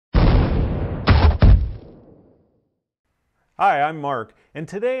Hi, I'm Mark, and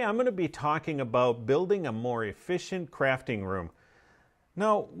today I'm going to be talking about building a more efficient crafting room.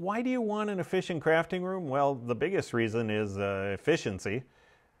 Now, why do you want an efficient crafting room? Well, the biggest reason is efficiency,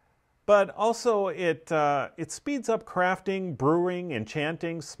 but also it speeds up crafting, brewing,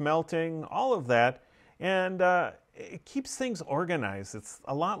 enchanting, smelting, all of that, and it keeps things organized. It's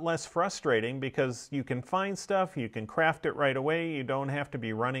a lot less frustrating because you can find stuff, you can craft it right away, you don't have to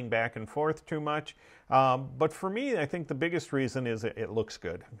be running back and forth too much. But for me, I think the biggest reason is it looks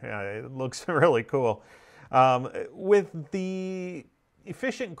good. It looks really cool. With the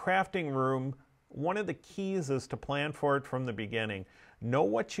efficient crafting room, one of the keys is to plan for it from the beginning. Know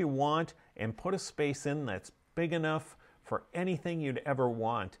what you want and put a space in that's big enough for anything you'd ever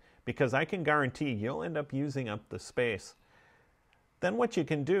want, because I can guarantee you'll end up using up the space. Then what you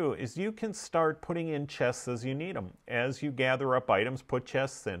can do is you can start putting in chests as you need them. As you gather up items, put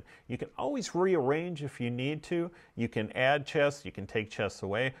chests in. You can always rearrange if you need to. You can add chests, you can take chests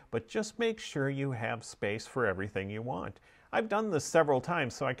away, but just make sure you have space for everything you want. I've done this several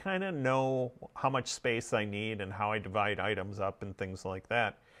times, so I kind of know how much space I need and how I divide items up and things like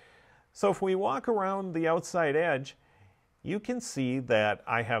that. So if we walk around the outside edge, you can see that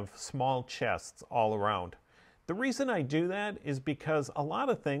I have small chests all around. The reason I do that is because a lot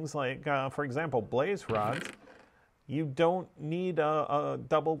of things like, for example, blaze rods, you don't need a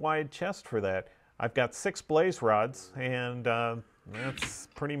double wide chest for that. I've got 6 blaze rods, and that's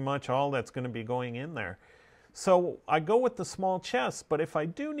pretty much all that's going to be going in there. So I go with the small chests, but if I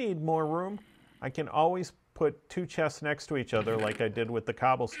do need more room, I can always put 2 chests next to each other like I did with the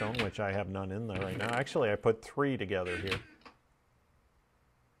cobblestone, which I have none in there right now. Actually, I put 3 together here.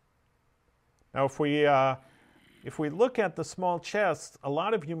 Now, if we look at the small chests, a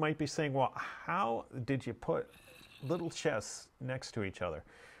lot of you might be saying, well, how did you put little chests next to each other?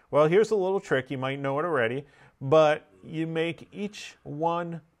 Well, here's a little trick. You might know it already, but you make each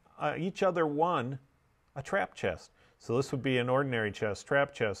other one a trap chest. So this would be an ordinary chest,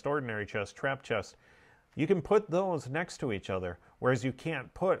 trap chest, ordinary chest, trap chest. You can put those next to each other, whereas you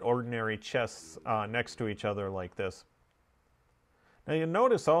can't put ordinary chests next to each other like this. Now you'll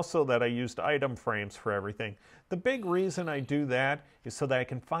notice also that I used item frames for everything. The big reason I do that is so that I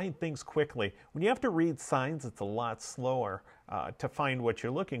can find things quickly. When you have to read signs, it's a lot slower to find what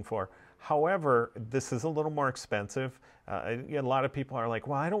you're looking for. However, this is a little more expensive. A lot of people are like,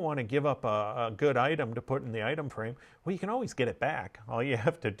 well, I don't want to give up a good item to put in the item frame. Well, you can always get it back. All you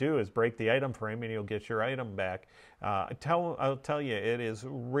have to do is break the item frame and you'll get your item back. I'll tell you, it is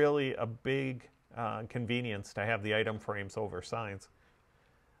really a big convenience to have the item frames over signs.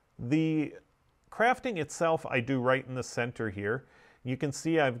 The crafting itself I do right in the center here. You can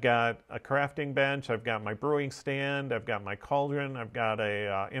see I've got a crafting bench, I've got my brewing stand, I've got my cauldron, I've got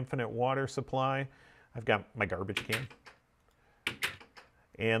a infinite water supply, I've got my garbage can,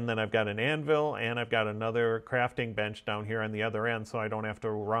 and then I've got an anvil, and I've got another crafting bench down here on the other end, so I don't have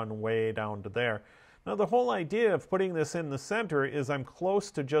to run way down to there. Now the whole idea of putting this in the center is I'm close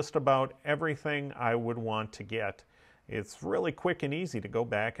to just about everything I would want to get. It's really quick and easy to go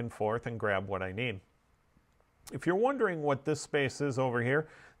back and forth and grab what I need. If you're wondering what this space is over here,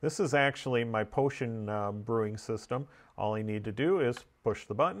 this is actually my potion brewing system. All I need to do is push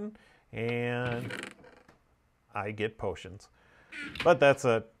the button and I get potions. But that's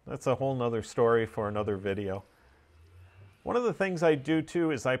a whole nother story for another video. One of the things I do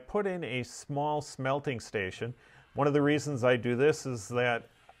too is I put in a small smelting station. One of the reasons I do this is that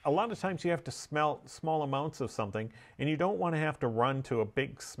a lot of times you have to smelt small amounts of something and you don't want to have to run to a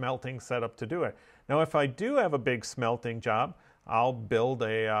big smelting setup to do it. Now if I do have a big smelting job, I'll build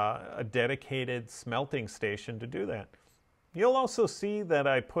a dedicated smelting station to do that. You'll also see that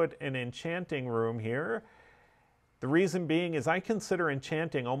I put an enchanting room here. The reason being is I consider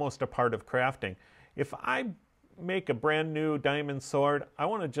enchanting almost a part of crafting. If I make a brand new diamond sword, I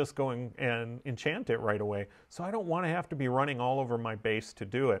want to just go and enchant it right away. So I don't want to have to be running all over my base to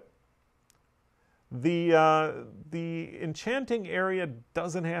do it. The enchanting area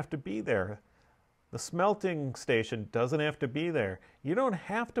doesn't have to be there. The smelting station doesn't have to be there. You don't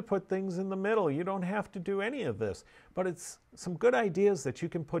have to put things in the middle. You don't have to do any of this. But it's some good ideas that you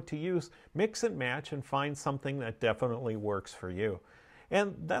can put to use, mix and match, and find something that definitely works for you.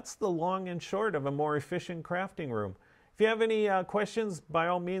 And that's the long and short of a more efficient crafting room. If you have any questions, by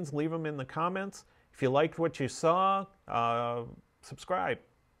all means, leave them in the comments. If you liked what you saw, subscribe,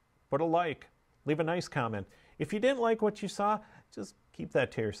 put a like, leave a nice comment. If you didn't like what you saw, just keep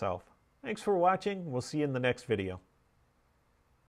that to yourself. Thanks for watching. We'll see you in the next video.